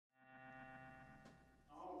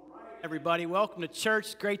Everybody, welcome to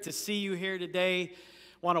church. Great to see you here today.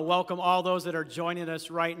 Want to welcome all those that are joining us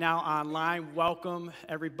right now online. Welcome,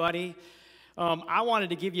 everybody. I wanted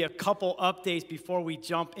to give you a couple updates before we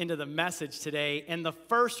jump into the message today. And the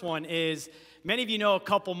first one is, many of you know a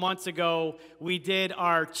couple months ago, we did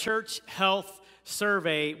our church health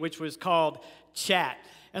survey, which was called Chat.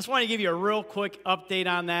 I just want to give you a real quick update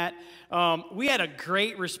on that. We had a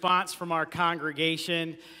great response from our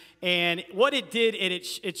congregation. And what it did,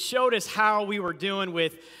 it showed us how we were doing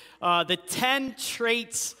with the 10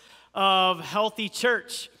 traits of healthy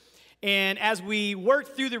church. And as we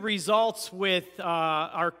worked through the results with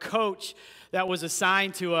our coach that was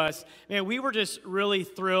assigned to us, man, we were just really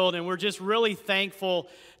thrilled, and we're just really thankful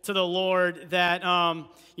to the Lord that,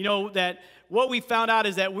 that what we found out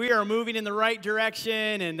is that we are moving in the right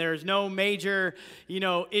direction, and there's no major,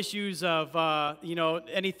 issues of,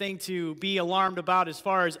 anything to be alarmed about as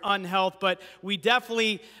far as unhealth. But we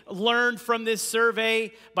definitely learned from this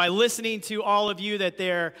survey by listening to all of you that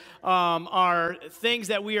there are things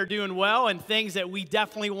that we are doing well and things that we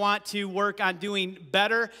definitely want to work on doing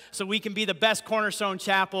better so we can be the best Cornerstone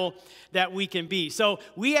Chapel that we can be. So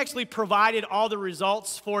we actually provided all the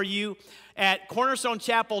results for you at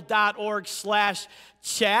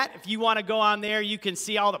cornerstonechapel.org/chat. If you want to go on there, you can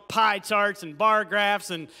see all the pie charts and bar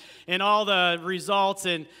graphs and all the results,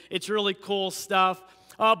 and it's really cool stuff.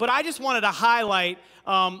 But I just wanted to highlight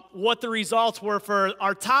what the results were for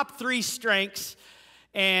our top 3 strengths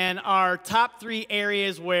and our top 3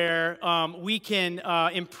 areas where we can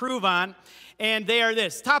improve on. And they are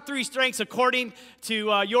this. Top 3 strengths according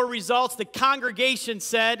to your results. The congregation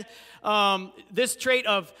said this trait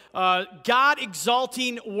of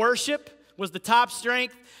God-exalting worship was the top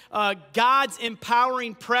strength. God's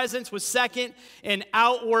empowering presence was second, and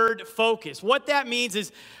outward focus. What that means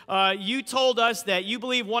is you told us that you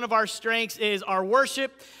believe one of our strengths is our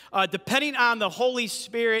worship, depending on the Holy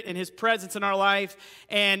Spirit and His presence in our life,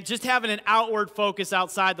 and just having an outward focus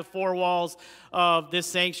outside the 4 walls of this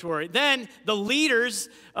sanctuary. Then the leaders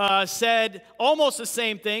said almost the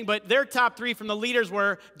same thing, but their top 3 from the leaders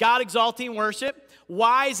were God-exalting worship,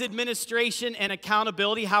 wise administration and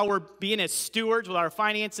accountability, how we're being as stewards with our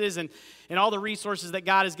finances and all the resources that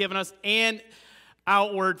God has given us, and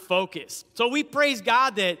outward focus. So we praise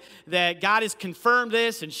God that God has confirmed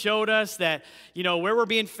this and showed us that, where we're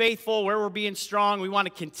being faithful, where we're being strong, we want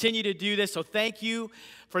to continue to do this. So thank you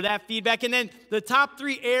for that feedback. And then the top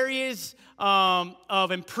 3 areas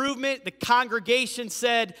of improvement, the congregation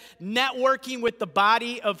said networking with the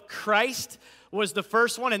body of Christ was the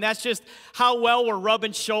first one, and that's just how well we're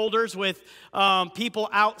rubbing shoulders with people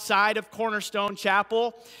outside of Cornerstone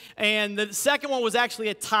Chapel. And the second one was actually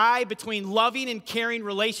a tie between loving and caring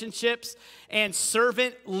relationships and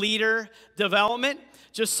servant leader development.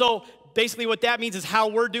 Just so basically what that means is how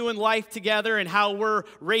we're doing life together and how we're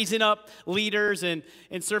raising up leaders and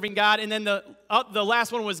serving God. And then the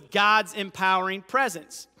last one was God's empowering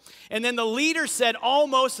presence. And then the leader said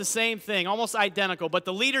almost the same thing, almost identical. But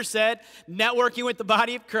the leader said networking with the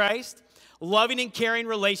body of Christ, loving and caring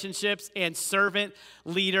relationships, and servant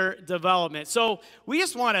leader development. So we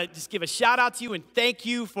just want to just give a shout out to you and thank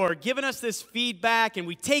you for giving us this feedback, and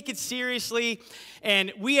we take it seriously.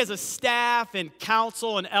 And we as a staff and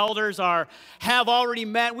council and elders have already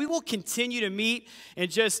met. We will continue to meet and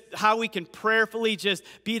just how we can prayerfully just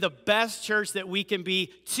be the best church that we can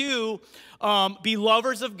be to be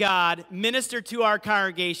lovers of God, minister to our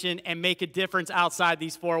congregation, and make a difference outside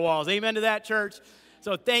these 4 walls. Amen to that, church?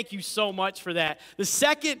 So thank you so much for that. The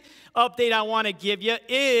second update I want to give you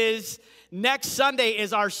is next Sunday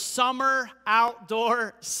is our summer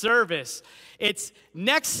outdoor service. It's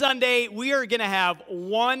next Sunday. We are going to have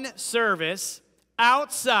 1 service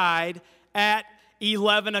outside at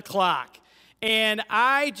 11 o'clock. And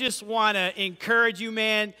I just want to encourage you,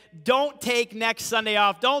 man, don't take next Sunday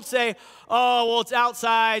off. Don't say, oh, well, it's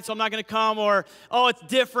outside, so I'm not going to come, or, oh, it's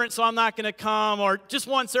different, so I'm not going to come, or just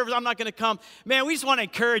 1 service, I'm not going to come. Man, we just want to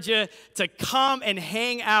encourage you to come and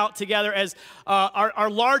hang out together as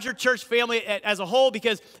our larger church family as a whole,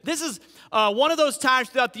 because this is one of those times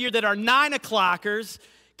throughout the year that our 9 o'clockers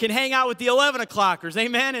can hang out with the 11 o'clockers,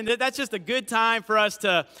 amen? And that's just a good time for us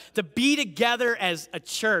to be together as a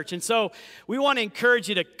church. And so we want to encourage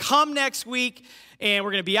you to come next week And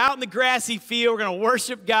we're going to be out in the grassy field. We're going to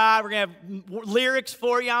worship God. We're going to have lyrics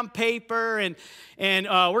for you on paper. And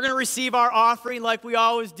we're going to receive our offering like we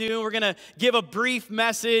always do. We're going to give a brief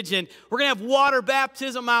message. And we're going to have water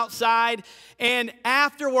baptism outside. And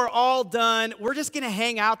after we're all done, we're just going to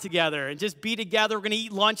hang out together and just be together. We're going to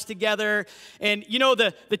eat lunch together. And, you know,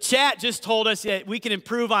 the chat just told us that we can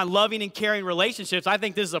improve on loving and caring relationships. I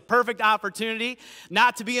think this is a perfect opportunity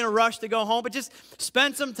not to be in a rush to go home, but just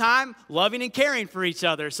spend some time loving and caring for each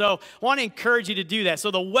other. So I want to encourage you to do that.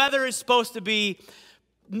 So the weather is supposed to be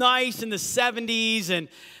nice in the 70s, and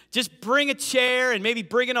just bring a chair and maybe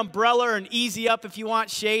bring an umbrella and easy up if you want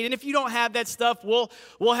shade. And if you don't have that stuff, we'll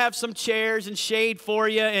have some chairs and shade for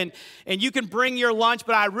you, and you can bring your lunch.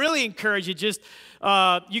 But I really encourage you, just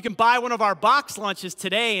you can buy one of our box lunches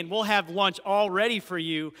today, and we'll have lunch all ready for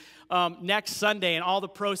you next Sunday, and all the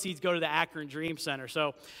proceeds go to the Akron Dream Center.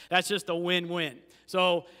 So that's just a win-win.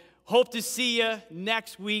 So hope to see you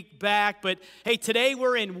next week back. But hey, today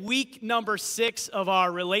we're in week number 6 of our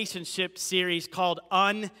relationship series called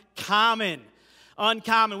Uncommon.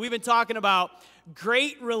 Uncommon. We've been talking about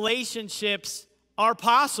great relationships are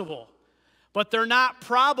possible, but they're not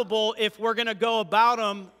probable if we're going to go about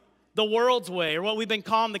them the world's way, or what we've been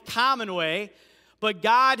calling the common way. But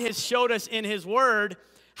God has showed us in His Word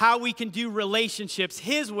how we can do relationships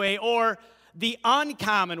His way, or the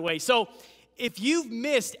uncommon way. So if you've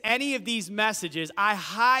missed any of these messages, I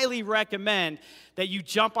highly recommend that you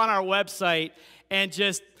jump on our website and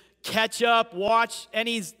just catch up, watch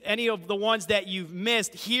any of the ones that you've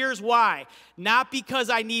missed. Here's why. Not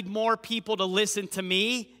because I need more people to listen to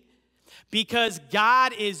me, because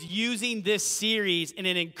God is using this series in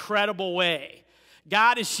an incredible way.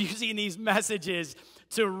 God is using these messages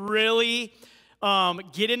to really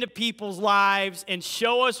get into people's lives and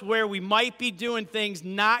show us where we might be doing things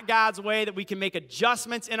not God's way, that we can make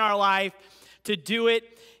adjustments in our life to do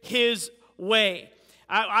it His way.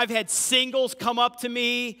 I've had singles come up to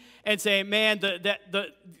me and say, man,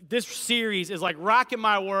 this series is like rocking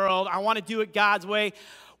my world. I want to do it God's way.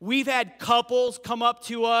 We've had couples come up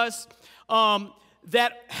to us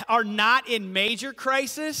that are not in major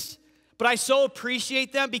crisis, but I so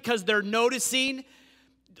appreciate them because they're noticing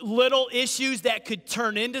little issues that could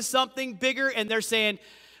turn into something bigger, and they're saying,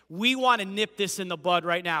 we want to nip this in the bud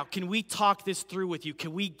right now. Can we talk this through with you?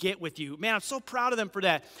 Can we get with you? Man, I'm so proud of them for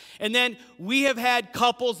that. And then we have had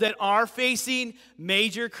couples that are facing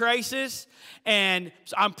major crisis, and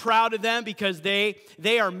I'm proud of them because they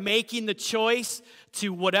are making the choice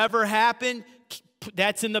to whatever happened,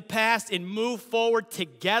 that's in the past, and move forward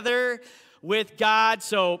together with God.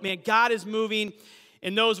 So, man, God is moving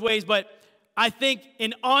in those ways, but I think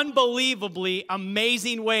an unbelievably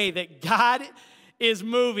amazing way that God is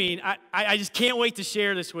moving. I just can't wait to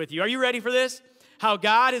share this with you. Are you ready for this? How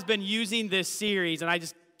God has been using this series, and I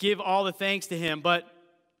just give all the thanks to Him. But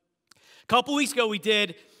a couple weeks ago, we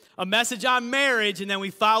did a message on marriage, and then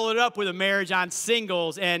we followed it up with a marriage on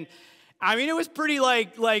singles. And I mean, it was pretty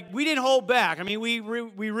like we didn't hold back. I mean, we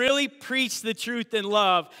really preached the truth in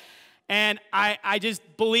love. And I just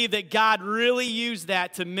believe that God really used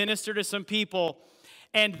that to minister to some people.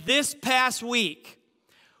 And this past week,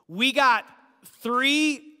 we got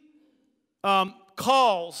 3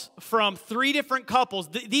 calls from 3 different couples.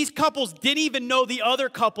 These couples didn't even know the other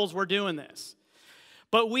couples were doing this.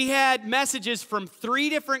 But we had messages from 3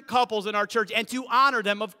 different couples in our church. And to honor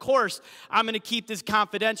them, of course, I'm going to keep this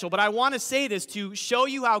confidential. But I want to say this to show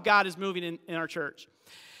you how God is moving in our church.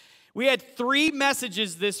 We had 3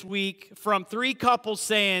 messages this week from 3 couples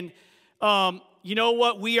saying, you know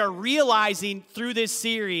what we are realizing through this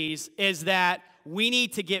series is that we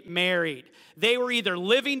need to get married. They were either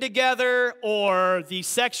living together, or the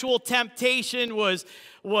sexual temptation was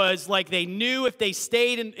like they knew if they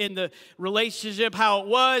stayed in the relationship how it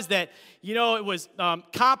was, that, you know, it was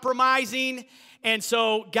compromising. And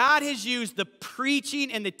so God has used the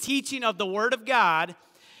preaching and the teaching of the Word of God,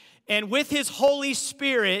 and with His Holy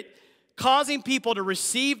Spirit, causing people to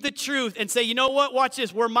receive the truth and say, you know what, watch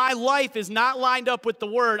this, where my life is not lined up with the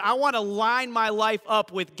Word, I want to line my life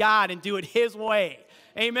up with God and do it His way.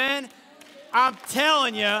 Amen? I'm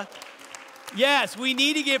telling you, yes, we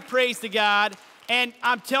need to give praise to God. And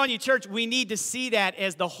I'm telling you, church, we need to see that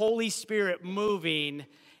as the Holy Spirit moving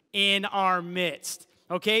in our midst.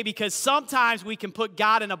 Okay, because sometimes we can put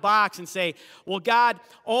God in a box and say, well, God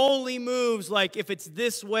only moves like if it's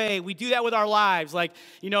this way. We do that with our lives. Like,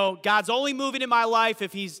 you know, God's only moving in my life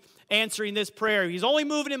if He's answering this prayer. He's only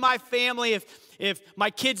moving in my family if my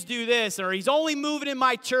kids do this. Or He's only moving in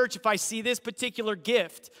my church if I see this particular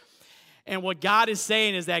gift. And what God is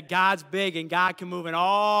saying is that God's big and God can move in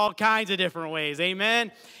all kinds of different ways.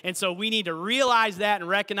 Amen? And so we need to realize that and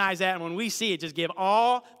recognize that. And when we see it, just give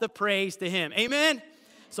all the praise to him. Amen?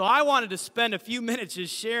 So I wanted to spend a few minutes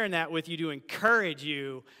just sharing that with you to encourage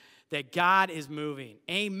you that God is moving.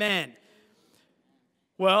 Amen.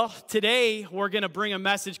 Well, today we're going to bring a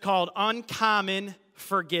message called Uncommon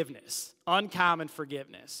Forgiveness. Uncommon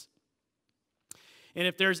forgiveness. And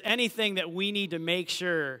if there's anything that we need to make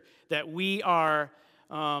sure that we are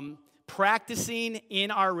practicing in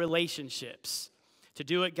our relationships to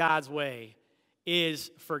do it God's way, is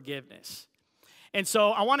forgiveness. And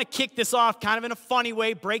so I want to kick this off kind of in a funny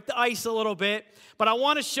way, break the ice a little bit, but I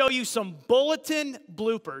want to show you some bulletin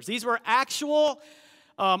bloopers. These were actual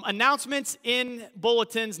announcements in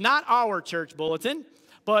bulletins, not our church bulletin,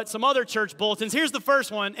 but some other church bulletins. Here's the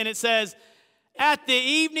first one, and it says, at the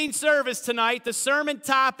evening service tonight, the sermon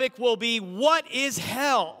topic will be, what is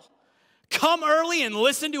hell? Come early and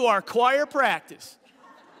listen to our choir practice.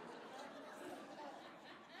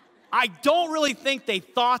 I don't really think they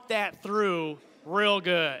thought that through real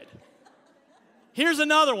good. Here's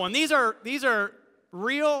another one. These are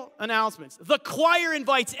real announcements. The choir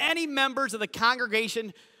invites any members of the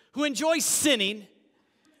congregation who enjoy sinning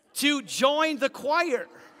to join the choir.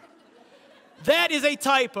 That is a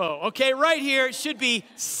typo, okay? Right here, it should be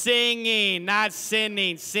singing, not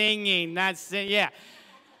sinning. Singing, not singing, yeah.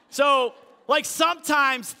 So, like,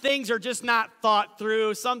 sometimes things are just not thought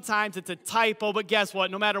through. Sometimes it's a typo, but guess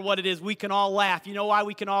what? No matter what it is, we can all laugh. You know why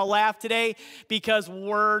we can all laugh today? Because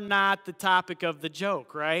we're not the topic of the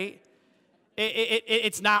joke, right?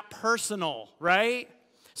 It's not personal, right?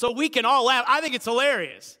 So we can all laugh. I think it's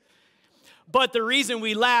hilarious. But the reason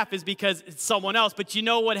we laugh is because it's someone else. But you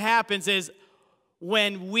know what happens is,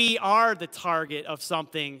 when we are the target of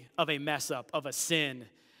something, of a mess up, of a sin,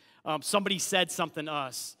 somebody said something to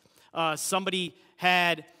us, somebody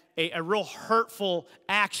had a real hurtful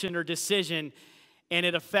action or decision, and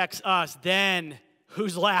it affects us, then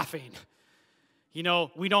who's laughing? You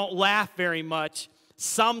know, we don't laugh very much.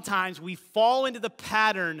 Sometimes we fall into the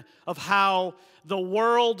pattern of how the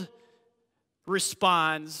world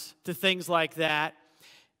responds to things like that.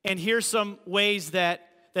 And here's some ways that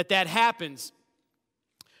happens.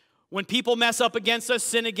 When people mess up against us,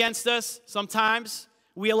 sin against us, sometimes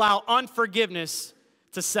we allow unforgiveness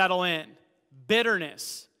to settle in.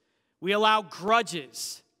 Bitterness. We allow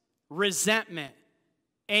grudges, resentment,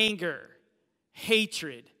 anger,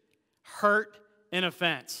 hatred, hurt, and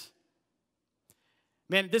offense.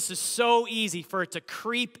 Man, this is so easy for it to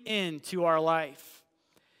creep into our life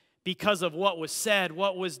because of what was said,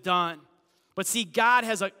 what was done. But see, God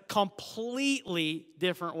has a completely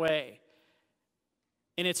different way.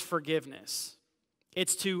 And it's forgiveness.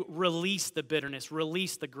 It's to release the bitterness,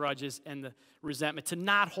 release the grudges and the resentment, to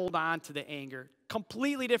not hold on to the anger.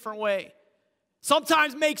 Completely different way.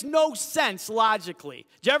 Sometimes makes no sense logically.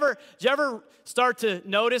 Do you ever start to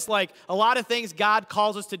notice, like, a lot of things God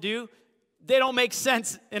calls us to do, they don't make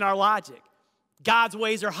sense in our logic. God's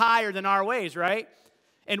ways are higher than our ways, right?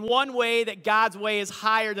 And one way that God's way is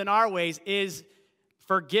higher than our ways is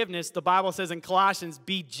forgiveness. The Bible says in Colossians,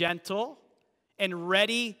 be gentle and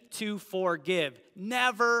ready to forgive.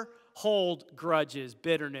 Never hold grudges,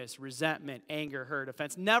 bitterness, resentment, anger, hurt,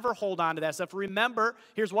 offense. Never hold on to that stuff. Remember,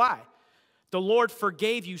 here's why. The Lord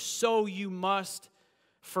forgave you, so you must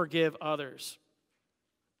forgive others.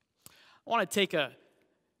 I want to take a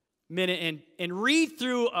minute and read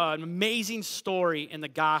through an amazing story in the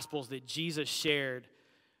Gospels that Jesus shared.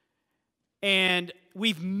 And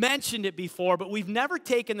we've mentioned it before, but we've never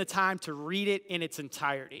taken the time to read it in its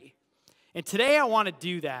entirety. And today I want to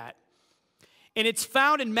do that. And it's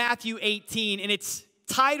found in Matthew 18, and it's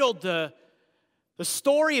titled the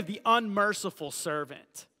story of the unmerciful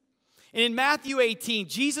servant. And in Matthew 18,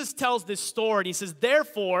 Jesus tells this story, and he says,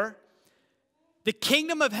 therefore, the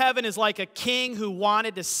kingdom of heaven is like a king who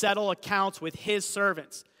wanted to settle accounts with his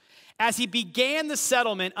servants. As he began the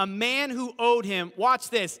settlement, a man who owed him, watch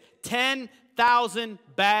this, 10,000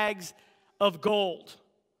 bags of gold,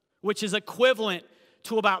 which is equivalent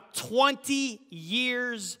to about 20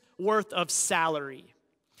 years' worth of salary.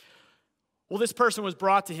 Well, this person was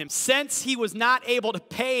brought to him. Since he was not able to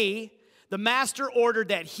pay, the master ordered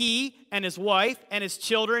that he and his wife and his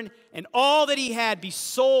children and all that he had be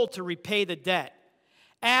sold to repay the debt.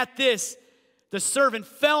 At this, the servant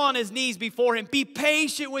fell on his knees before him. Be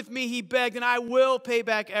patient with me, he begged, and I will pay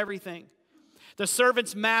back everything. The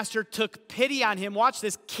servant's master took pity on him. Watch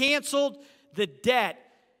this. Canceled the debt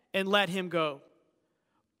and let him go.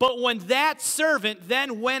 But when that servant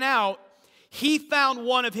then went out, he found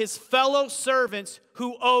one of his fellow servants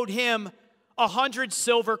who owed him 100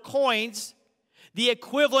 silver coins, the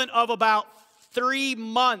equivalent of about 3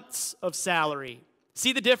 months of salary.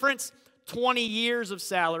 See the difference? 20 years of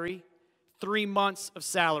salary, 3 months of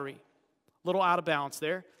salary. A little out of balance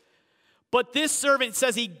there. But this servant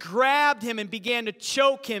says he grabbed him and began to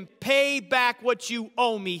choke him. "Pay back what you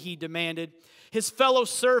owe me," he demanded. His fellow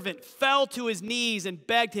servant fell to his knees and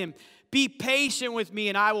begged him, "Be patient with me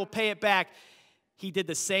and I will pay it back." He did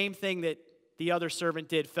the same thing that the other servant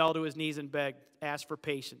did, fell to his knees and begged, asked for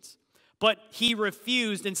patience. But he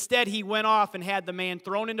refused. Instead, he went off and had the man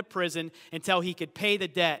thrown into prison until he could pay the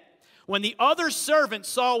debt. When the other servants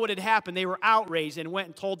saw what had happened, they were outraged and went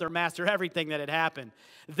and told their master everything that had happened.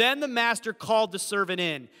 Then the master called the servant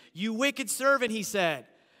in. "You wicked servant," he said,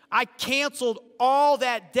 "I canceled all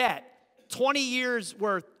that debt, 20 years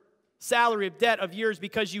worth salary of debt of yours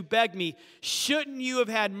because you begged me. Shouldn't you have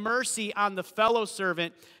had mercy on the fellow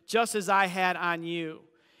servant just as I had on you?"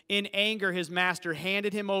 In anger, his master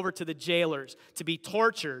handed him over to the jailers to be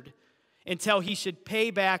tortured until he should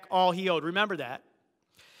pay back all he owed. Remember that.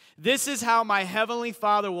 "This is how my heavenly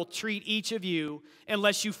Father will treat each of you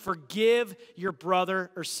unless you forgive your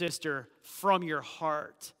brother or sister from your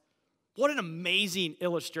heart." What an amazing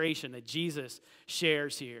illustration that Jesus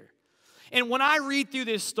shares here. And when I read through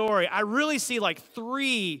this story, I really see like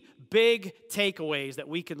 3 big takeaways that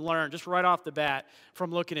we can learn just right off the bat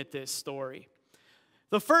from looking at this story.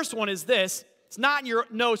 The first one is this. It's not in your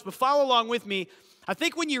notes, but follow along with me. I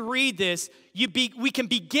think when you read this, we can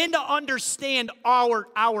begin to understand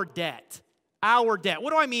our debt. Our debt.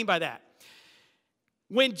 What do I mean by that?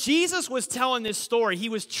 When Jesus was telling this story, he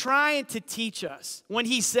was trying to teach us. When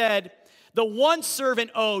he said, the one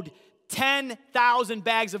servant owed 10,000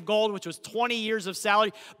 bags of gold, which was 20 years of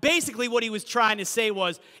salary. Basically, what he was trying to say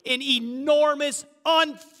was an enormous,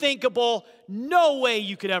 unthinkable, no way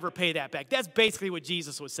you could ever pay that back. That's basically what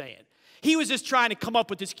Jesus was saying. He was just trying to come up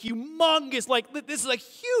with this humongous, like, this is a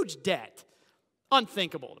huge debt.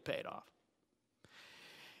 Unthinkable to pay it off.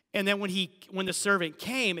 And then when the servant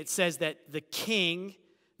came, it says that the king,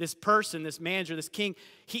 this person, this manager, this king,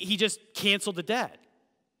 he just canceled the debt.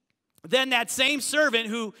 Then that same servant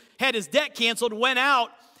who had his debt canceled went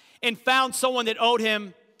out and found someone that owed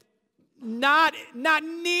him not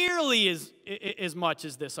nearly as much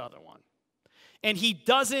as this other one. And he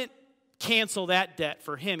doesn't cancel that debt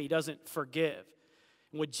for him. He doesn't forgive.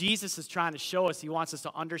 And what Jesus is trying to show us, he wants us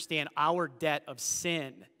to understand our debt of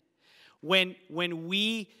sin. When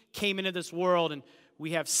we came into this world and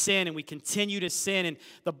we have sin and we continue to sin, and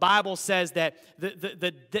the Bible says that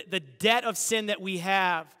the debt of sin that we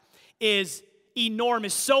have is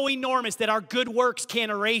enormous, so enormous that our good works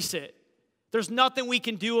can't erase it. There's nothing we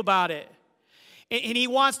can do about it. And he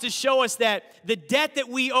wants to show us that the debt that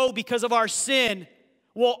we owe because of our sin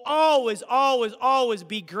will always, always, always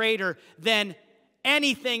be greater than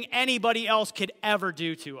anything anybody else could ever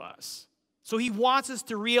do to us. So he wants us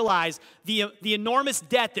to realize the enormous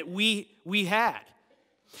debt that we had.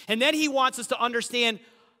 And then he wants us to understand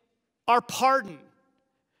our pardon.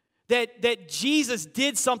 That Jesus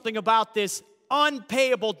did something about this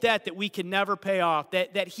unpayable debt that we can never pay off.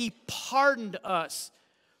 That he pardoned us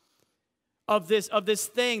of this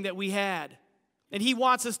thing that we had. And he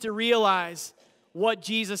wants us to realize what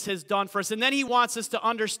Jesus has done for us. And then he wants us to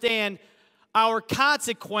understand our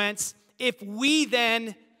consequence if we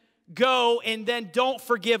then go and then don't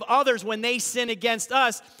forgive others when they sin against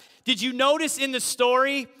us. Did you notice in the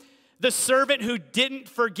story, the servant who didn't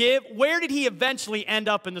forgive, where did he eventually end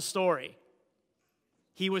up in the story?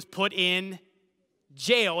 He was put in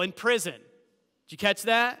jail, in prison. Did you catch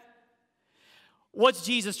that? What's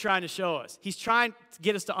Jesus trying to show us? He's trying to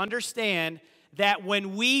get us to understand that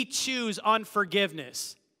when we choose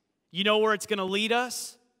unforgiveness, you know where it's going to lead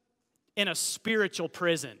us? In a spiritual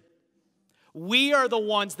prison. We are the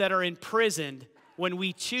ones that are imprisoned when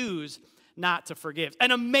we choose not to forgive.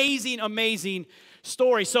 An amazing, amazing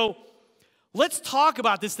story. So let's talk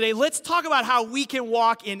about this today. Let's talk about how we can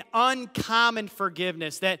walk in uncommon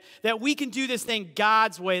forgiveness, that we can do this thing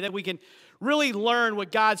God's way, that we can really learn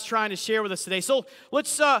what God's trying to share with us today. So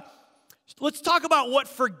let's talk about what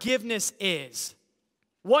forgiveness is.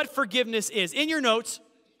 What forgiveness is. In your notes,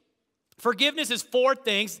 forgiveness is 4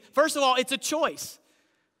 things. First of all, it's a choice.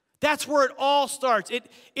 That's where it all starts.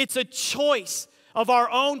 It's a choice of our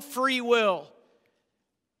own free will.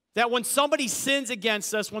 That when somebody sins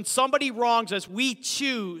against us, when somebody wrongs us, we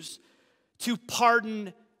choose to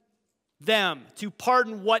pardon them, to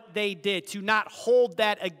pardon what they did, to not hold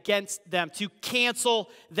that against them, to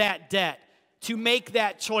cancel that debt, to make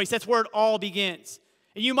that choice. That's where it all begins.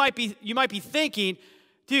 And you might be thinking,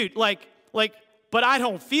 dude, like but I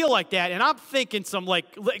don't feel like that. And I'm thinking some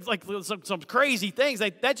some crazy things.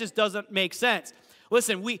 That just doesn't make sense.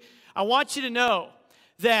 Listen, I want you to know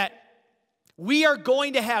that we are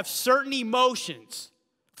going to have certain emotions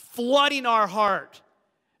flooding our heart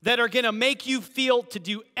that are going to make you feel to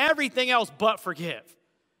do everything else but forgive.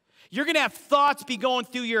 You're going to have thoughts be going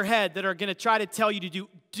through your head that are going to try to tell you to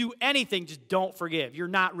do anything, just don't forgive. You're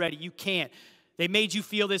not ready. You can't. They made you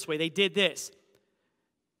feel this way. They did this.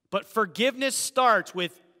 But forgiveness starts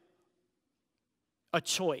with a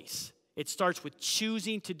choice. It starts with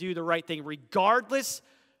choosing to do the right thing, regardless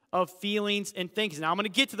of feelings and thinkings. Now, I'm going to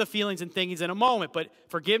get to the feelings and thinkings in a moment, but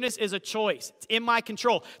forgiveness is a choice. It's in my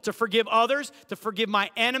control to forgive others, to forgive my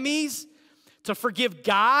enemies, to forgive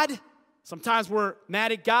God. Sometimes we're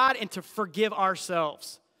mad at God, and to forgive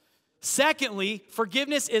ourselves. Secondly,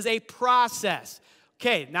 forgiveness is a process.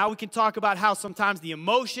 Okay, now we can talk about how sometimes the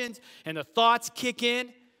emotions and the thoughts kick in.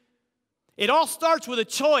 It all starts with a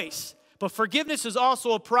choice, but forgiveness is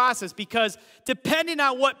also a process because depending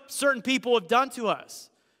on what certain people have done to us,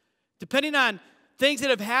 depending on things that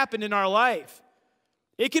have happened in our life,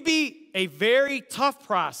 it could be a very tough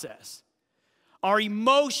process. Our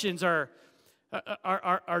emotions are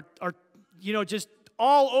just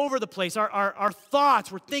all over the place. Our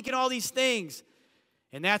thoughts, we're thinking all these things.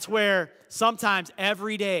 And that's where sometimes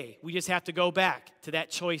every day we just have to go back to that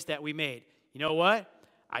choice that we made. You know what?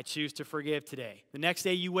 I choose to forgive today. The next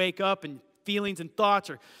day you wake up and feelings and thoughts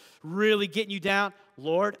are really getting you down.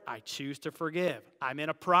 Lord, I choose to forgive. I'm in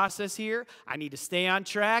a process here. I need to stay on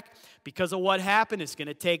track because of what happened. It's going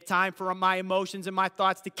to take time for my emotions and my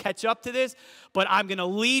thoughts to catch up to this, but I'm going to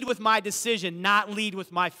lead with my decision, not lead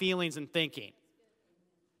with my feelings and thinking.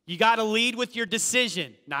 You got to lead with your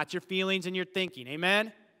decision, not your feelings and your thinking.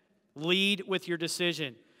 Amen? Lead with your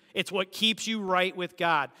decision. It's what keeps you right with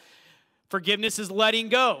God. Forgiveness is letting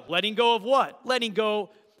go. Letting go of what? Letting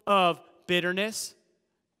go of bitterness.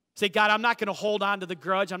 Say, God, I'm not going to hold on to the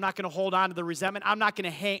grudge. I'm not going to hold on to the resentment. I'm not going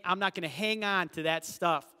to hang on to that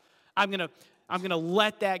stuff. I'm going to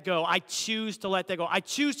let that go. I choose to let that go. I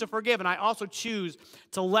choose to forgive, and I also choose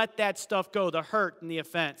to let that stuff go, the hurt and the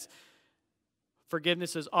offense.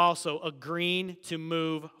 Forgiveness is also agreeing to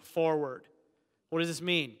move forward. What does this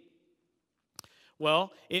mean?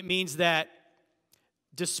 Well, it means that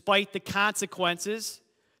despite the consequences,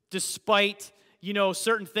 despite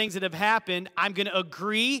certain things that have happened, I'm going to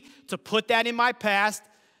agree to put that in my past.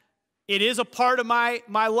 It is a part of my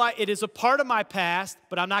life. It is a part of my past,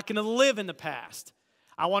 but I'm not going to live in the past.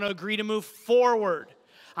 I want to agree to move forward.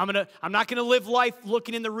 I'm not going to live life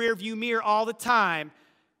looking in the rearview mirror all the time.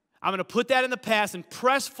 I'm going to put that in the past and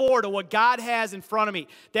press forward to what God has in front of me.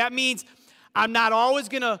 That means I'm not always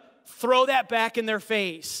going to throw that back in their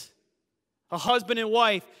face. A husband and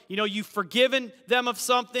wife, you've forgiven them of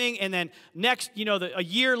something, and then a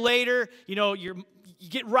year later, you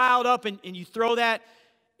get riled up and you throw that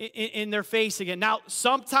in their face again. Now,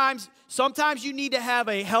 sometimes you need to have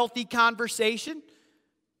a healthy conversation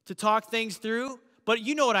to talk things through, but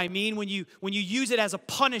you know what I mean when you use it as a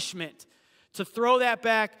punishment to throw that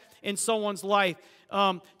back in someone's life.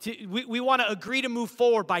 We want to agree to move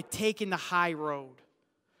forward by taking the high road.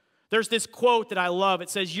 There's this quote that I love. It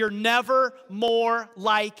says, "You're never more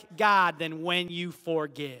like God than when you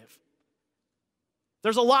forgive."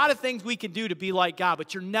 There's a lot of things we can do to be like God,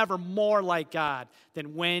 but you're never more like God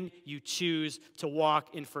than when you choose to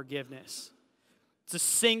walk in forgiveness. It's the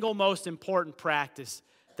single most important practice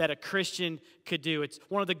that a Christian could do. It's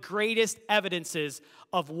one of the greatest evidences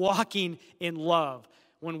of walking in love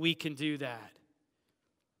when we can do that.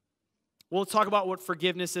 We'll talk about what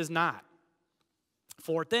forgiveness is not.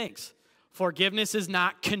 4 things. Forgiveness is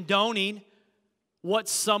not condoning what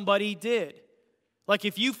somebody did. Like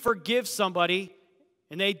if you forgive somebody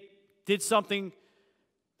and they did something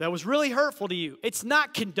that was really hurtful to you, it's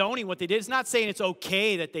not condoning what they did. It's not saying it's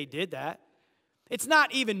okay that they did that. It's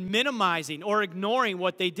not even minimizing or ignoring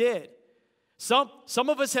what they did. Some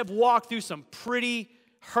of us have walked through some pretty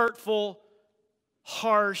hurtful,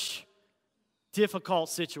 harsh, difficult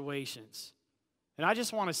situations. And I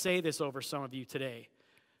just want to say this over some of you today.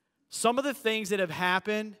 Some of the things that have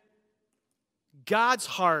happened, God's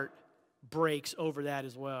heart breaks over that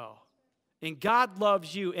as well. And God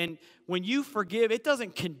loves you. And when you forgive, it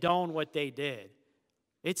doesn't condone what they did.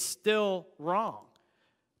 It's still wrong.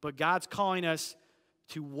 But God's calling us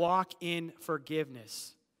to walk in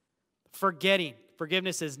forgiveness. Forgetting.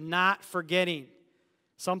 Forgiveness is not forgetting.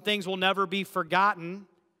 Some things will never be forgotten.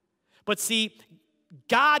 But see,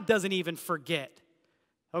 God doesn't even forget.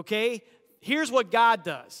 Okay? Here's what God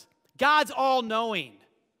does. God's all-knowing.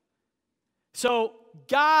 So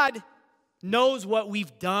God knows what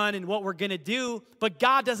we've done and what we're going to do, but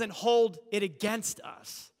God doesn't hold it against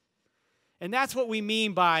us. And that's what we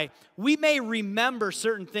mean by, we may remember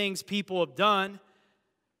certain things people have done,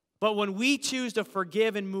 but when we choose to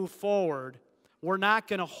forgive and move forward, we're not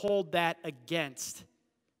going to hold that against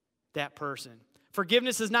that person.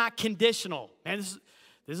 Forgiveness is not conditional. And this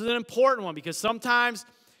is an important one, because sometimes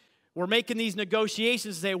we're making these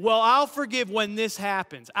negotiations and say, well, I'll forgive when this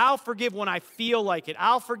happens. I'll forgive when I feel like it.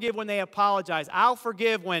 I'll forgive when they apologize. I'll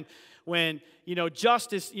forgive when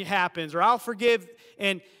justice happens, or I'll forgive.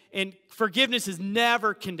 And forgiveness is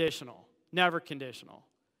never conditional. Never conditional.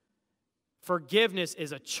 Forgiveness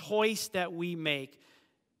is a choice that we make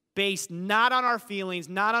based not on our feelings,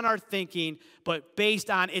 not on our thinking, but based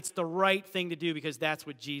on it's the right thing to do, because that's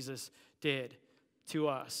what Jesus did to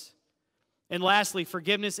us. And lastly,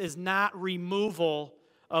 forgiveness is not removal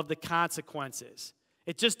of the consequences.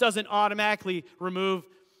 It just doesn't automatically remove,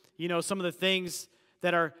 some of the things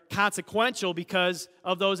that are consequential because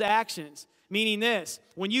of those actions. Meaning this,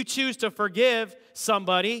 when you choose to forgive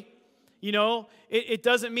somebody, it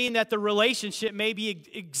doesn't mean that the relationship may be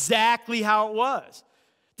exactly how it was.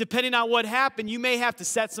 Depending on what happened, you may have to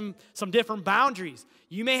set some different boundaries.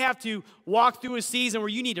 You may have to walk through a season where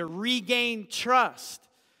you need to regain trust.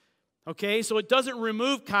 Okay, so it doesn't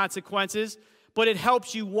remove consequences, but it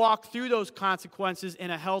helps you walk through those consequences in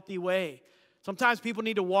a healthy way. Sometimes people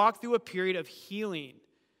need to walk through a period of healing.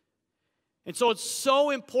 And so it's so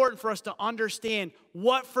important for us to understand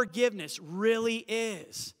what forgiveness really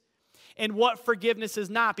is and what forgiveness is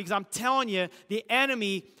not. Because I'm telling you, the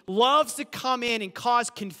enemy loves to come in and cause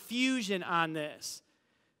confusion on this.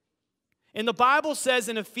 And the Bible says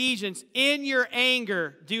in Ephesians, in your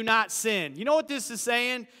anger, do not sin. You know what this is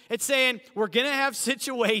saying? It's saying we're going to have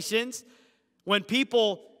situations when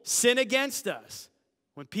people sin against us,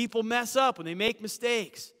 when people mess up, when they make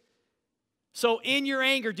mistakes. So in your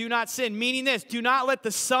anger, do not sin. Meaning this, do not let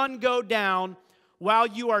the sun go down while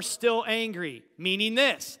you are still angry. Meaning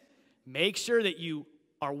this, make sure that you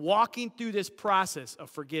are walking through this process of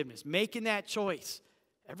forgiveness, making that choice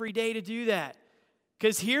every day to do that.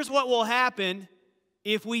 Because here's what will happen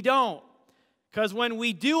if we don't. Because when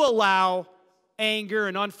we do allow anger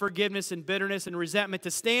and unforgiveness and bitterness and resentment to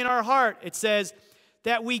stay in our heart, it says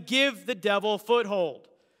that we give the devil a foothold.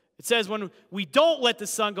 It says when we don't let the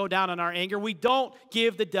sun go down on our anger, we don't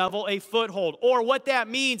give the devil a foothold. Or what that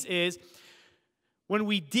means is when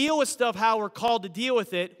we deal with stuff how we're called to deal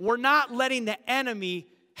with it, we're not letting the enemy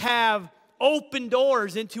have open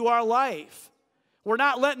doors into our life. We're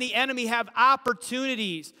not letting the enemy have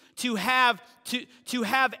opportunities to have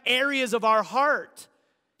areas of our heart.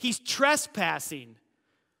 He's trespassing.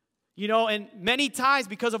 And many times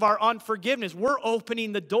because of our unforgiveness, we're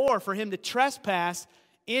opening the door for him to trespass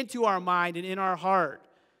into our mind and in our heart.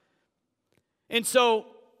 And so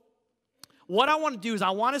what I want to do is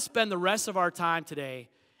I want to spend the rest of our time today,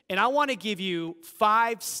 and I want to give you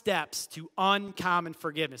 5 steps to uncommon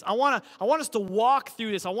forgiveness. I want us to walk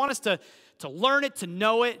through this. I want us to learn it, to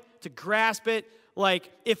know it, to grasp it.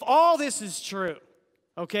 Like, if all this is true,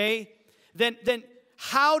 okay, then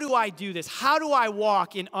how do I do this? How do I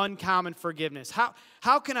walk in uncommon forgiveness?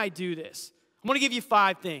 How can I do this? I'm going to give you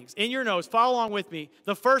 5 things. In your notes, follow along with me.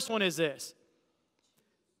 The first one is this.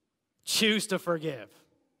 Choose to forgive.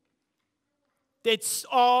 It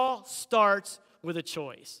all starts with a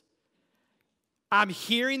choice. I'm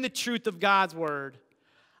hearing the truth of God's word.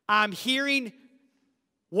 I'm hearing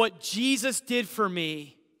what Jesus did for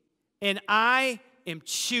me, and I am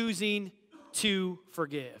choosing to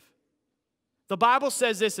forgive. The Bible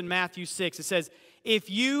says this in Matthew 6. It says, if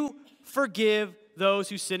you forgive those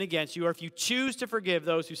who sin against you, or if you choose to forgive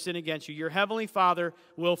those who sin against you, your heavenly Father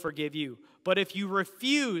will forgive you. But if you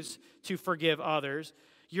refuse to forgive others,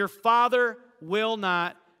 your Father will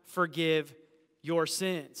not forgive your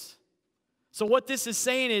sins. So what this is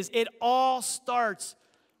saying is it all starts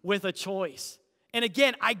with a choice. And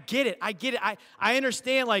again, I get it. I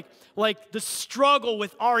understand like the struggle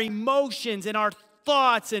with our emotions and our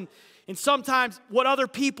thoughts and sometimes what other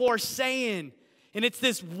people are saying. And it's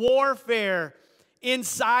this warfare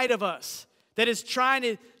inside of us that is trying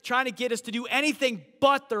to get us to do anything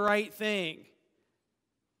but the right thing.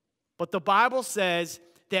 But the Bible says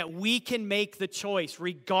that we can make the choice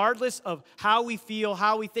regardless of how we feel,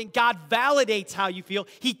 how we think. God validates how you feel.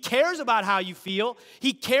 He cares about how you feel.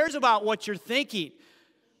 He cares about what you're thinking.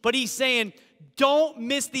 But he's saying, don't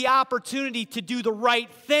miss the opportunity to do the right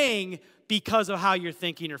thing because of how you're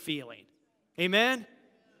thinking or feeling. Amen?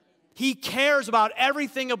 He cares about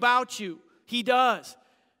everything about you. He does.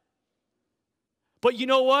 But you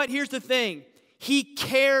know what? Here's the thing. He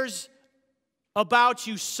cares about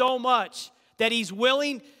you so much that he's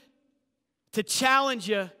willing to challenge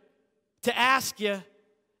you, to ask you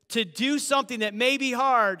to do something that may be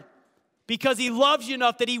hard because he loves you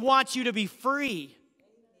enough that he wants you to be free.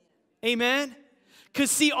 Amen?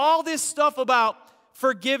 Because see, all this stuff about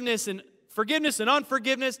forgiveness and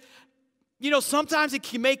unforgiveness, sometimes it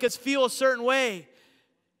can make us feel a certain way.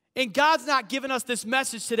 And God's not giving us this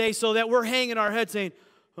message today so that we're hanging our head saying,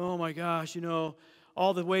 oh my gosh,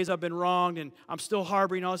 all the ways I've been wronged and I'm still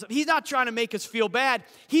harboring all this stuff. He's not trying to make us feel bad.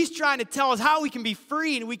 He's trying to tell us how we can be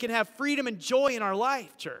free and we can have freedom and joy in our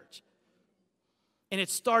life, church. And it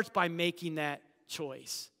starts by making that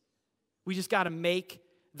choice. We just got to make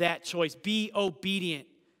that choice. Be obedient.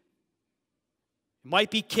 It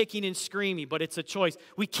might be kicking and screaming, but it's a choice.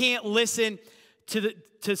 We can't listen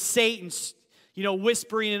to Satan,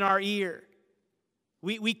 whispering in our ear.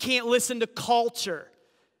 We can't listen to culture.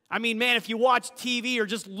 I mean, man, if you watch TV or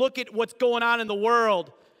just look at what's going on in the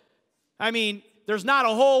world, there's not a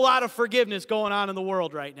whole lot of forgiveness going on in the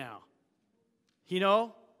world right now.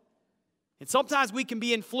 And sometimes we can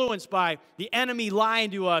be influenced by the enemy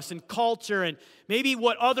lying to us and culture and maybe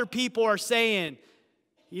what other people are saying.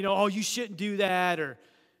 Oh, you shouldn't do that. And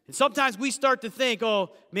sometimes we start to think, oh,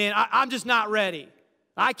 man, I'm just not ready.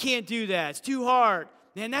 I can't do that. It's too hard.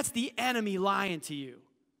 Man, that's the enemy lying to you.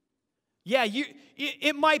 Yeah,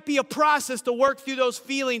 it might be a process to work through those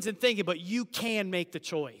feelings and thinking, but you can make the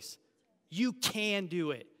choice. You can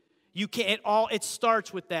do it. You can. It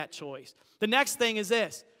starts with that choice. The next thing is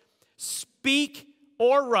this. Speak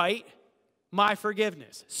or write my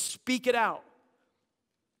forgiveness. Speak it out.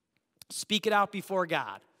 Speak it out before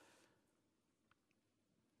God.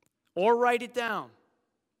 Or write it down.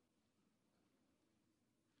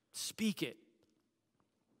 Speak it.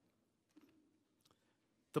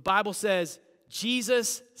 The Bible says,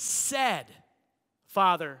 Jesus said,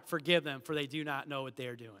 Father, forgive them, for they do not know what they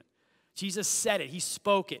are doing. Jesus said it. He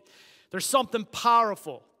spoke it. There's something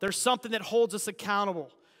powerful. There's something that holds us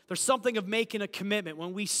accountable. There's something of making a commitment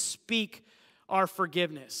when we speak our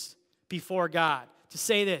forgiveness before God. To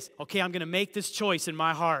say this, okay, I'm going to make this choice in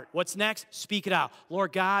my heart. What's next? Speak it out.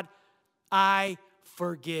 Lord God, I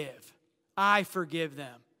forgive. I forgive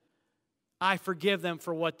them. I forgive them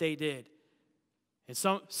for what they did. And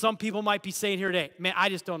some people might be saying here today, man, I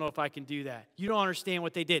just don't know if I can do that. You don't understand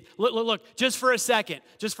what they did. Look, just for a second.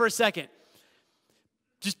 Just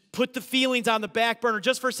put the feelings on the back burner.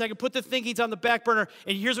 Just for a second, put the thinkings on the back burner.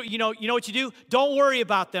 And here's what you know what you do? Don't worry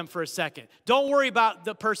about them for a second. Don't worry about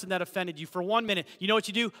the person that offended you for 1 minute. You know what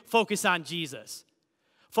you do? Focus on Jesus.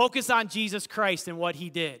 Focus on Jesus Christ and what he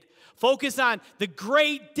did. Focus on the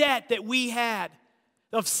great debt that we had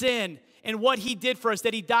of sin and what he did for us,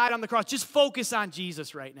 that he died on the cross. Just focus on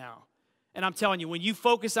Jesus right now. And I'm telling you, when you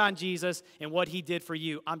focus on Jesus and what he did for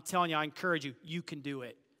you, I'm telling you, I encourage you, you can do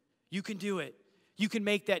it. You can do it. You can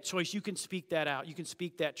make that choice. You can speak that out. You can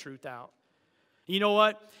speak that truth out. You know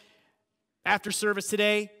what? After service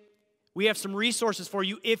today, we have some resources for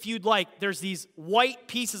you if you'd like. There's these white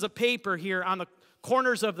pieces of paper here on the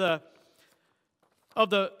corners of the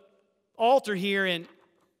altar here, and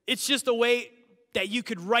it's just a way that you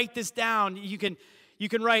could write this down. You can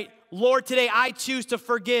write, Lord, today I choose to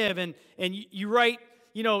forgive, and you write,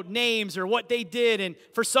 names or what they did. And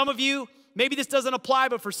for some of you, maybe this doesn't apply,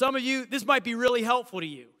 but for some of you, this might be really helpful to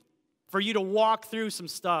you, for you to walk through some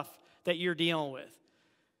stuff that you're dealing with.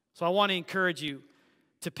 So I want to encourage you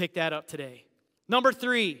to pick that up today. Number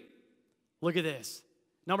 3, look at this.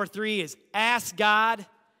 Number 3 is ask God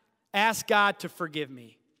to forgive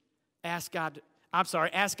me. Ask God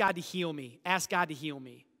to heal me. Ask God to heal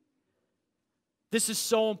me. This is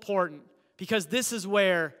so important because this is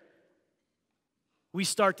where we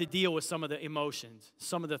start to deal with some of the emotions,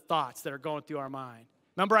 some of the thoughts that are going through our mind.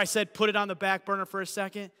 Remember I said put it on the back burner for a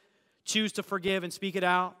second? Choose to forgive and speak it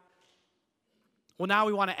out. Well, now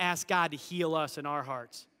we want to ask God to heal us in our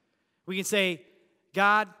hearts. We can say,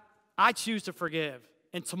 God, I choose to forgive.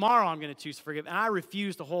 And tomorrow I'm going to choose to forgive. And I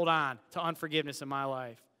refuse to hold on to unforgiveness in my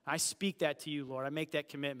life. I speak that to you, Lord. I make that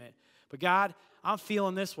commitment. But God, I'm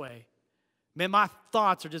feeling this way. Man, my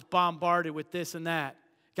thoughts are just bombarded with this and that.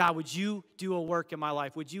 God, would you do a work in my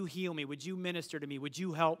life? Would you heal me? Would you minister to me? Would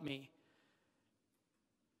you help me?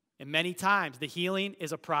 And many times, the healing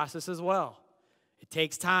is a process as well. It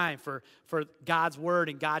takes time for God's word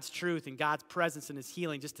and God's truth and God's presence and his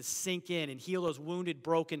healing just to sink in and heal those wounded,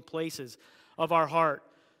 broken places of our heart.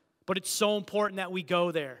 But it's so important that we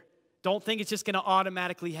go there. Don't think it's just going to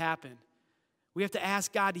automatically happen. We have to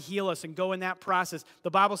ask God to heal us and go in that process. The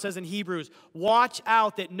Bible says in Hebrews, watch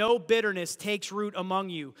out that no bitterness takes root among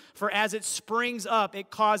you, for as it springs up, it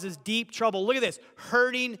causes deep trouble. Look at this,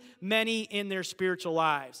 hurting many in their spiritual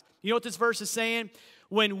lives. You know what this verse is saying?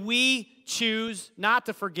 When we choose not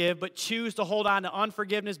to forgive, but choose to hold on to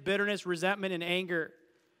unforgiveness, bitterness, resentment, and anger,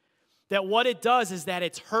 that what it does is that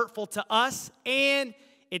it's hurtful to us and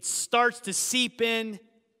it starts to seep in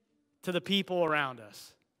to the people around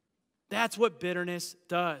us. That's what bitterness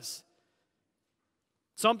does.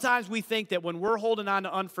 Sometimes we think that when we're holding on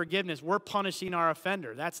to unforgiveness, we're punishing our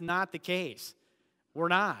offender. That's not the case. We're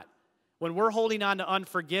not. When we're holding on to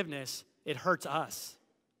unforgiveness, it hurts us.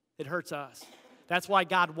 It hurts us. That's why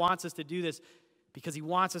God wants us to do this, because he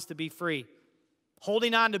wants us to be free.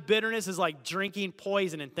 Holding on to bitterness is like drinking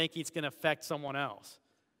poison and thinking it's going to affect someone else.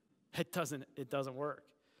 It doesn't work.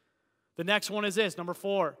 The next one is this, number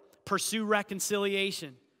 4, pursue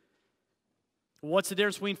reconciliation. What's the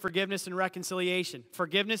difference between forgiveness and reconciliation?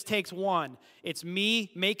 Forgiveness takes one. It's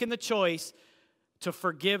me making the choice to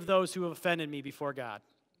forgive those who have offended me before God.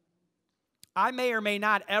 I may or may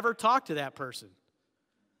not ever talk to that person.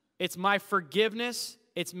 It's my forgiveness.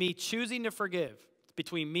 It's me choosing to forgive. It's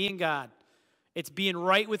between me and God. It's being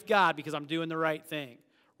right with God because I'm doing the right thing.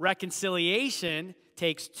 Reconciliation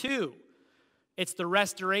takes 2. It's the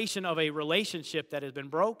restoration of a relationship that has been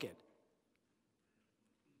broken.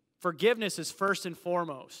 Forgiveness is first and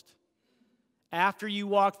foremost. After you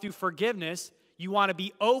walk through forgiveness, you want to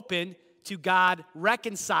be open to God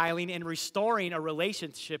reconciling and restoring a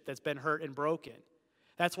relationship that's been hurt and broken.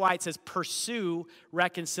 That's why it says pursue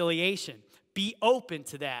reconciliation. Be open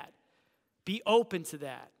to that. Be open to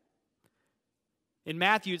that. In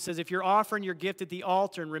Matthew, it says, if you're offering your gift at the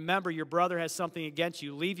altar and remember your brother has something against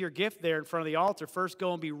you, leave your gift there in front of the altar. First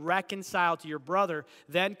go and be reconciled to your brother,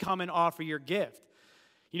 then come and offer your gift.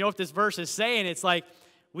 You know what this verse is saying? It's like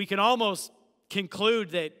we can almost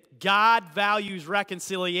conclude that God values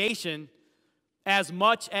reconciliation as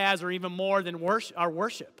much as or even more than our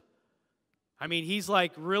worship. I mean, he's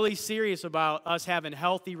like really serious about us having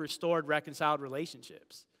healthy, restored, reconciled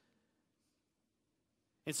relationships.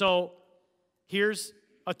 And so here's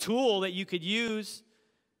a tool that you could use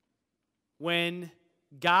when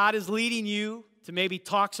God is leading you to maybe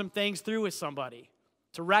talk some things through with somebody,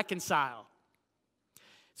 to reconcile.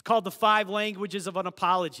 It's called the 5 languages of an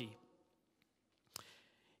apology.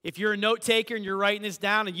 If you're a note taker and you're writing this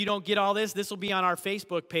down and you don't get all this, this will be on our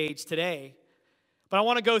Facebook page today. But I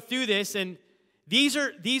want to go through this, and these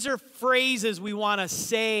are phrases we want to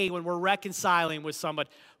say when we're reconciling with somebody.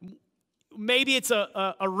 Maybe it's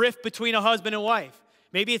a rift between a husband and wife.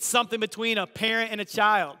 Maybe it's something between a parent and a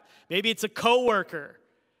child. Maybe it's a coworker.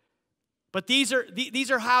 But these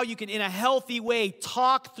are how you can, in a healthy way,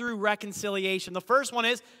 talk through reconciliation. The first one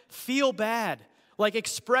is feel bad, like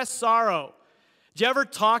express sorrow. Did you ever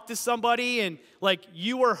talk to somebody and like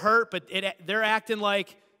you were hurt, but they're acting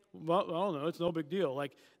like, well, I don't know, it's no big deal.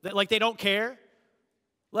 Like they don't care.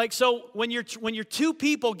 Like, so when you're 2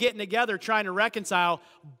 people getting together trying to reconcile,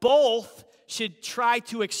 both should try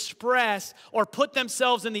to express or put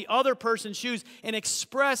themselves in the other person's shoes and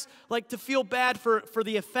express, like, to feel bad for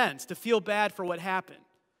the offense, to feel bad for what happened.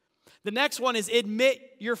 The next one is admit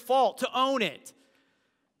your fault, to own it.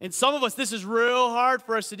 And some of us, this is real hard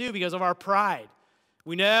for us to do because of our pride.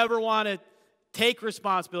 We never want to take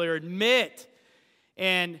responsibility or admit.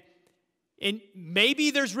 And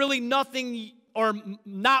maybe there's really nothing or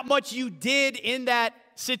not much you did in that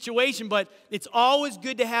situation, but it's always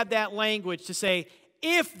good to have that language to say,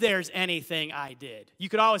 if there's anything I did. You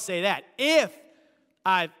could always say that. If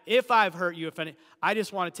I've hurt you, offended, I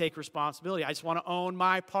just want to take responsibility. I just want to own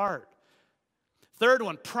my part. Third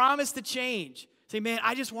one, promise to change. Say, man,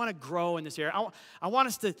 I just want to grow in this area. I want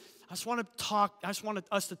us to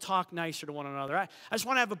talk nicer to one another. I just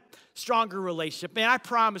want to have a stronger relationship. Man, I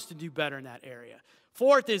promise to do better in that area.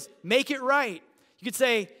 Fourth is make it right. You could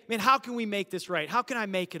say, man, how can we make this right? How can I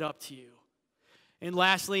make it up to you? And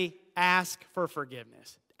lastly, ask for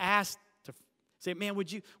forgiveness. Ask to say, man,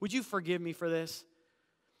 would you forgive me for this?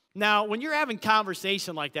 Now, when you're having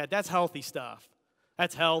conversation like that, that's healthy stuff.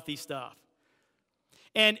 That's healthy stuff.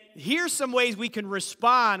 And here's some ways we can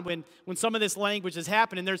respond when some of this language is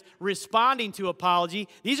happening. There's responding to apology.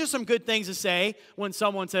 These are some good things to say when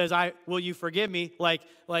someone says, will you forgive me? Like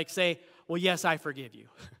say, well, yes, I forgive you.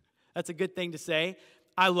 That's a good thing to say.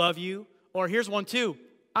 I love you. Or here's one too.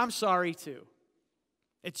 I'm sorry too.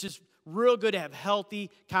 It's just real good to have healthy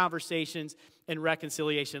conversations and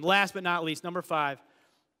reconciliation. Last but not least, number 5.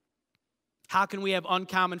 How can we have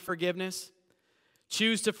uncommon forgiveness?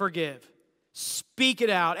 Choose to forgive. Speak it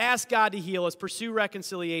out. Ask God to heal us. Pursue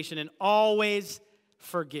reconciliation and always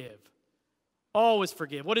forgive. Always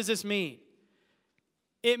forgive. What does this mean?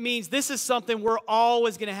 It means this is something we're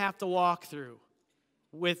always going to have to walk through.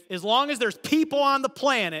 As long as there's people on the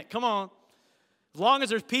planet, come on. As long as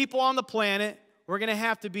there's people on the planet, we're going to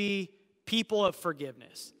have to be people of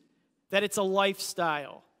forgiveness. That it's a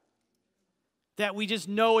lifestyle. That we just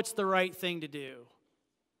know it's the right thing to do.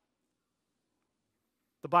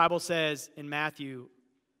 The Bible says in Matthew,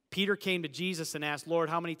 Peter came to Jesus and asked, Lord,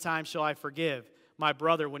 how many times shall I forgive my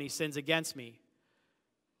brother when he sins against me?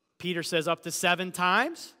 Peter says, up to 7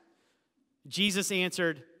 times? Jesus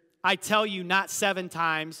answered, I tell you, not 7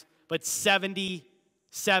 times, but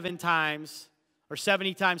 77 times, or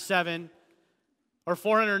 70 times 7, or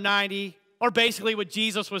 490, or basically what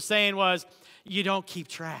Jesus was saying was, you don't keep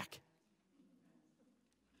track.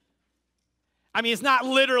 I mean, it's not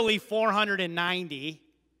literally 490.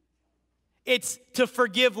 It's to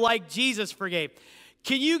forgive like Jesus forgave.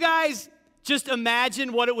 Can you guys just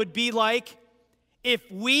imagine what it would be like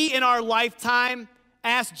if we in our lifetime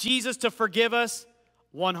asked Jesus to forgive us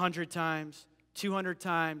 100 times, 200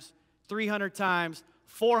 times, 300 times,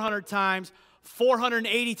 400 times,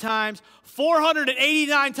 480 times,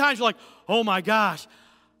 489 times? You're like, oh my gosh,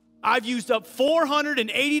 I've used up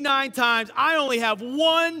 489 times. I only have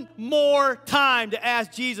one more time to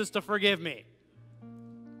ask Jesus to forgive me.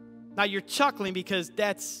 Now you're chuckling because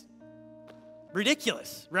that's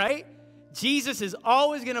ridiculous, right? Jesus is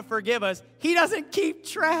always going to forgive us. He doesn't keep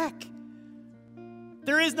track.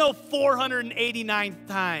 There is no 489th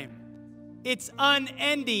time. It's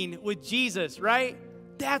unending with Jesus, right?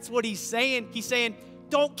 That's what he's saying. He's saying,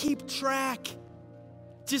 don't keep track.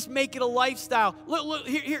 Just make it a lifestyle. Look,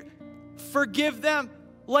 here. Forgive them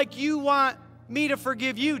like you want me to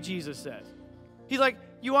forgive you, Jesus says. He's like,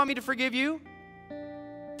 you want me to forgive you?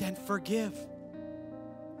 Then forgive.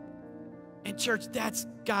 And church, that's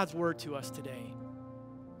God's word to us today.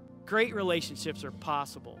 Great relationships are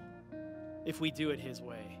possible if we do it his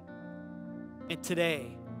way. And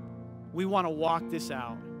today, we want to walk this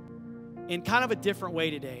out in kind of a different way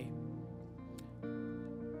today.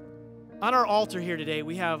 On our altar here today,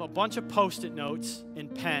 we have a bunch of Post-it notes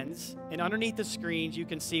and pens. And underneath the screens, you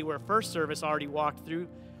can see where First Service already walked through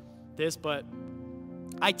this. But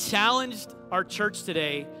I challenged our church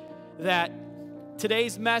today that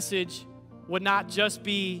today's message would not just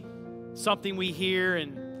be something we hear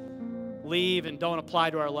and leave and don't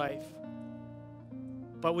apply to our life.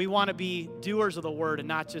 But we want to be doers of the word and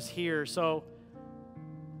not just hearers. So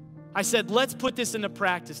I said, let's put this into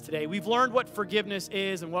practice today. We've learned what forgiveness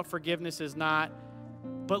is and what forgiveness is not.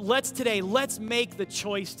 But let's make the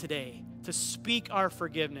choice today to speak our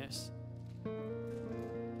forgiveness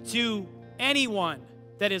to anyone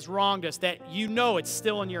that has wronged us, that you know it's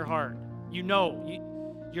still in your heart. You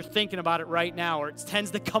know, you're thinking about it right now, or it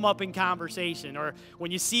tends to come up in conversation, or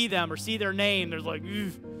when you see them or see their name, there's like,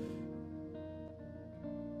 ugh.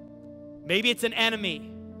 Maybe it's an enemy.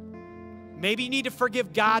 Maybe you need to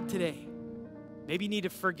forgive God today. Maybe you need to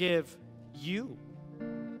forgive you.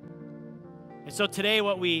 And so today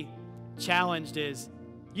what we challenged is,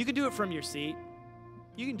 you can do it from your seat.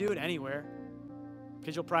 You can do it anywhere,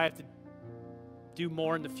 because you'll probably have to do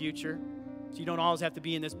more in the future. So you don't always have to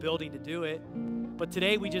be in this building to do it. But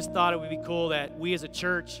today we just thought it would be cool that we as a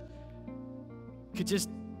church could just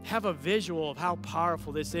have a visual of how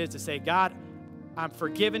powerful this is to say, God, I'm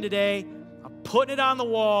forgiven today. I'm putting it on the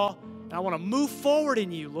wall. And I want to move forward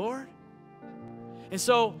in you, Lord. And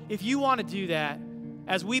so if you want to do that,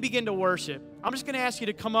 as we begin to worship, I'm just going to ask you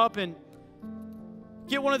to come up and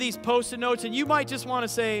get one of these Post-it notes. And you might just want to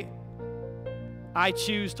say, I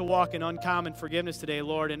choose to walk in uncommon forgiveness today,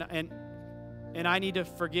 Lord. And I need to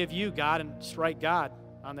forgive you, God. And just write God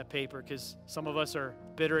on that paper, because some of us are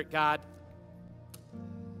bitter at God.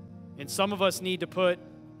 And some of us need to put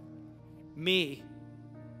me.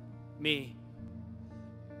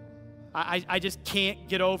 I just can't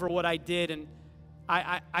get over what I did, and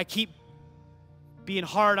I keep being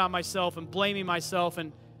hard on myself and blaming myself,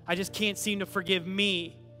 and I just can't seem to forgive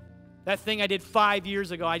me. That thing I did 5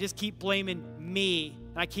 years ago, I just keep blaming me,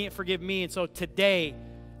 and I can't forgive me, and so today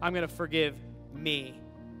I'm going to forgive me.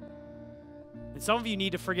 And some of you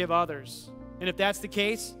need to forgive others, and if that's the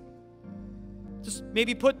case, just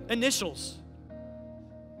maybe put initials.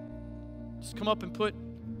 Just come up and put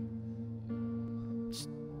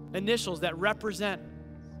initials that represent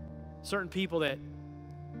certain people that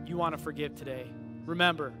you want to forgive today.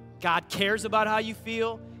 Remember, God cares about how you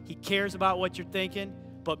feel. He cares about what you're thinking,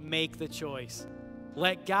 but make the choice.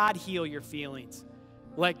 Let God heal your feelings.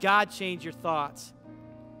 Let God change your thoughts.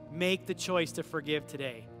 make the choice to forgive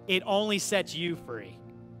today. It only sets you free.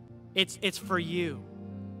 It's for you.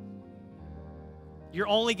 You're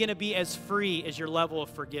only going to be as free as your level of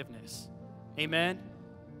forgiveness. Amen?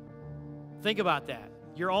 Think about that.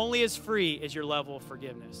 You're only as free as your level of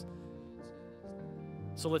forgiveness.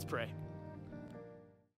 So let's pray.